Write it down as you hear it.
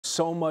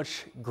so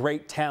much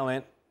great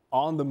talent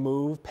on the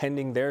move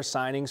pending their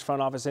signings.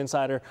 Front office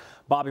insider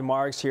Bobby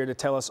Marks here to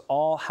tell us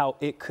all how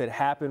it could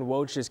happen.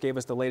 Woj just gave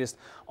us the latest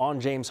on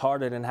James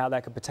Harden and how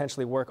that could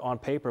potentially work on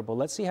paper. But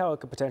let's see how it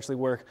could potentially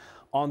work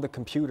on the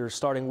computer,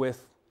 starting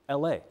with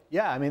L.A.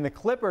 Yeah, I mean, the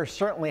Clippers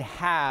certainly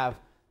have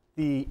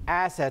the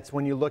assets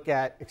when you look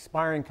at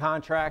expiring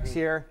contracts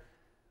here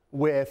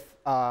with,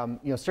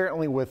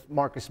 certainly with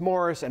Marcus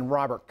Morris and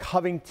Robert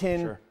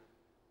Covington, Sure.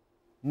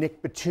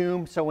 Nick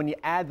Batum. So when you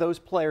add those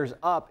players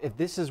up, if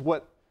this is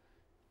what,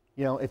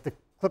 if the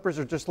Clippers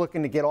are just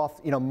looking to get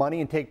off, money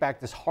and take back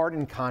this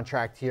Harden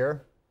contract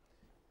here,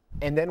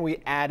 and then we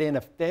add in,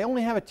 if they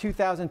only have a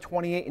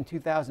 2028 and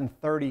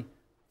 2030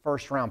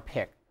 first-round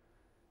pick,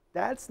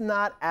 that's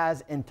not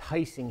as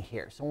enticing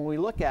here. So when we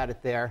look at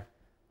it there,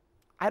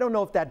 I don't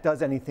know if that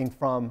does anything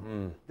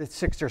from the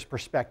Sixers'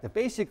 perspective.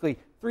 Basically,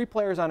 3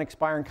 players on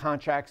expiring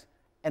contracts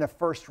and a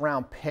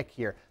first-round pick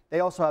here.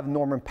 They also have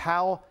Norman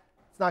Powell.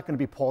 It's not going to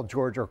be Paul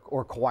George or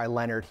Kawhi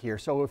Leonard here.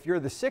 So if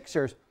you're the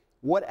Sixers,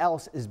 what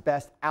else is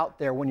best out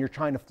there when you're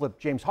trying to flip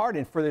James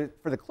Harden? For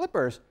the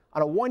Clippers,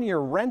 on a 1-year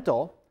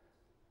rental,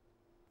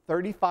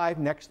 35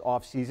 next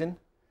offseason.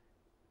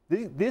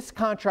 This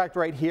contract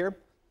right here,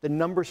 the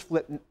numbers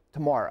flip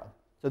tomorrow.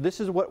 So this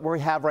is what we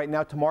have right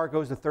now. Tomorrow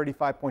goes to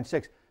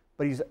 35.6.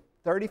 But he's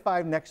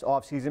 35 next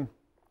offseason.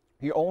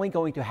 You're only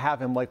going to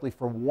have him likely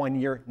for 1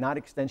 year, not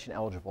extension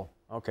eligible.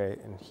 Okay,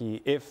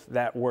 and if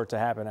that were to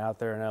happen out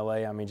there in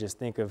L.A., I mean, just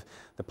think of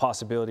the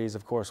possibilities,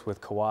 of course,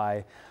 with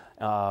Kawhi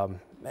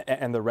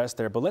and the rest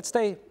there. But let's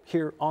stay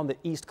here on the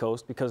East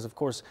Coast because, of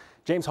course,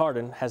 James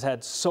Harden has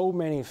had so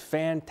many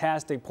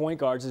fantastic point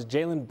guards. Is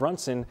Jalen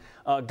Brunson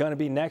going to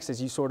be next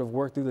as you sort of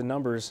work through the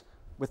numbers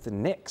with the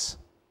Knicks?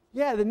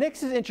 Yeah, the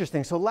Knicks is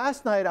interesting. So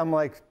last night I'm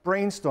like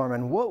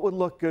brainstorming what would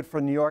look good for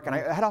New York, and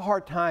I had a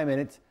hard time,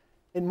 and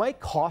it might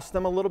cost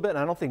them a little bit, and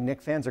I don't think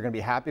Knicks fans are going to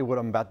be happy with what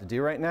I'm about to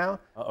do right now.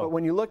 But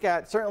when you look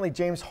at certainly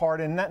James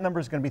Harden, that number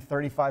is going to be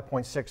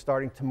 35.6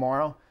 starting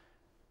tomorrow.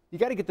 You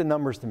got to get the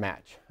numbers to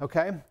match,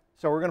 okay?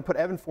 So we're going to put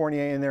Evan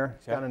Fournier in there.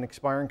 He's got an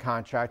expiring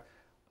contract.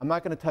 I'm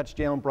not going to touch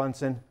Jalen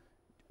Brunson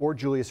or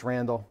Julius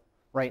Randle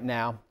right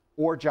now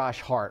or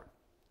Josh Hart.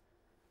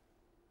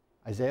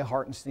 Isaiah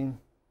Hartenstein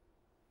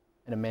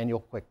and Emmanuel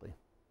Quickly.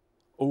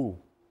 Ooh.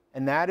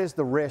 And that is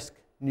the risk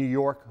New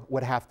York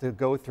would have to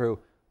go through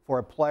for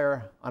a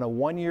player on a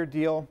 1-year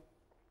deal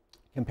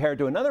compared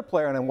to another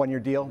player on a 1-year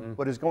deal,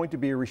 but is going to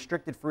be a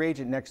restricted free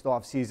agent next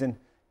offseason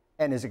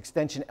and is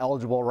extension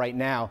eligible right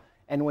now.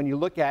 And when you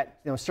look at,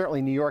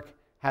 certainly New York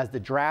has the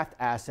draft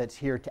assets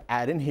here to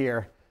add in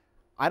here.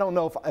 I don't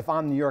know if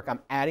I'm New York, I'm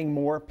adding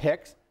more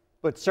picks,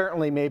 but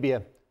certainly maybe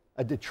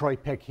a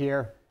Detroit pick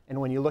here. And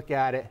when you look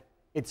at it,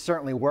 it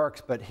certainly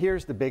works, but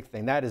here's the big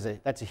thing.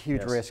 That's a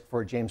huge risk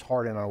for James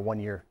Harden on a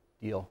 1-year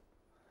deal.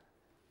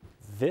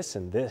 This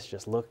and this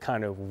just look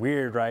kind of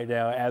weird right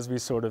now as we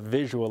sort of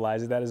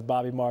visualize it. That is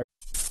Bobby Marks.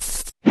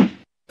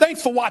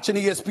 Thanks for watching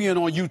ESPN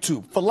on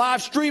YouTube. For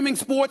live streaming,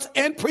 sports,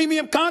 and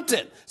premium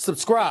content,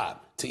 subscribe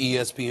to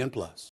ESPN+.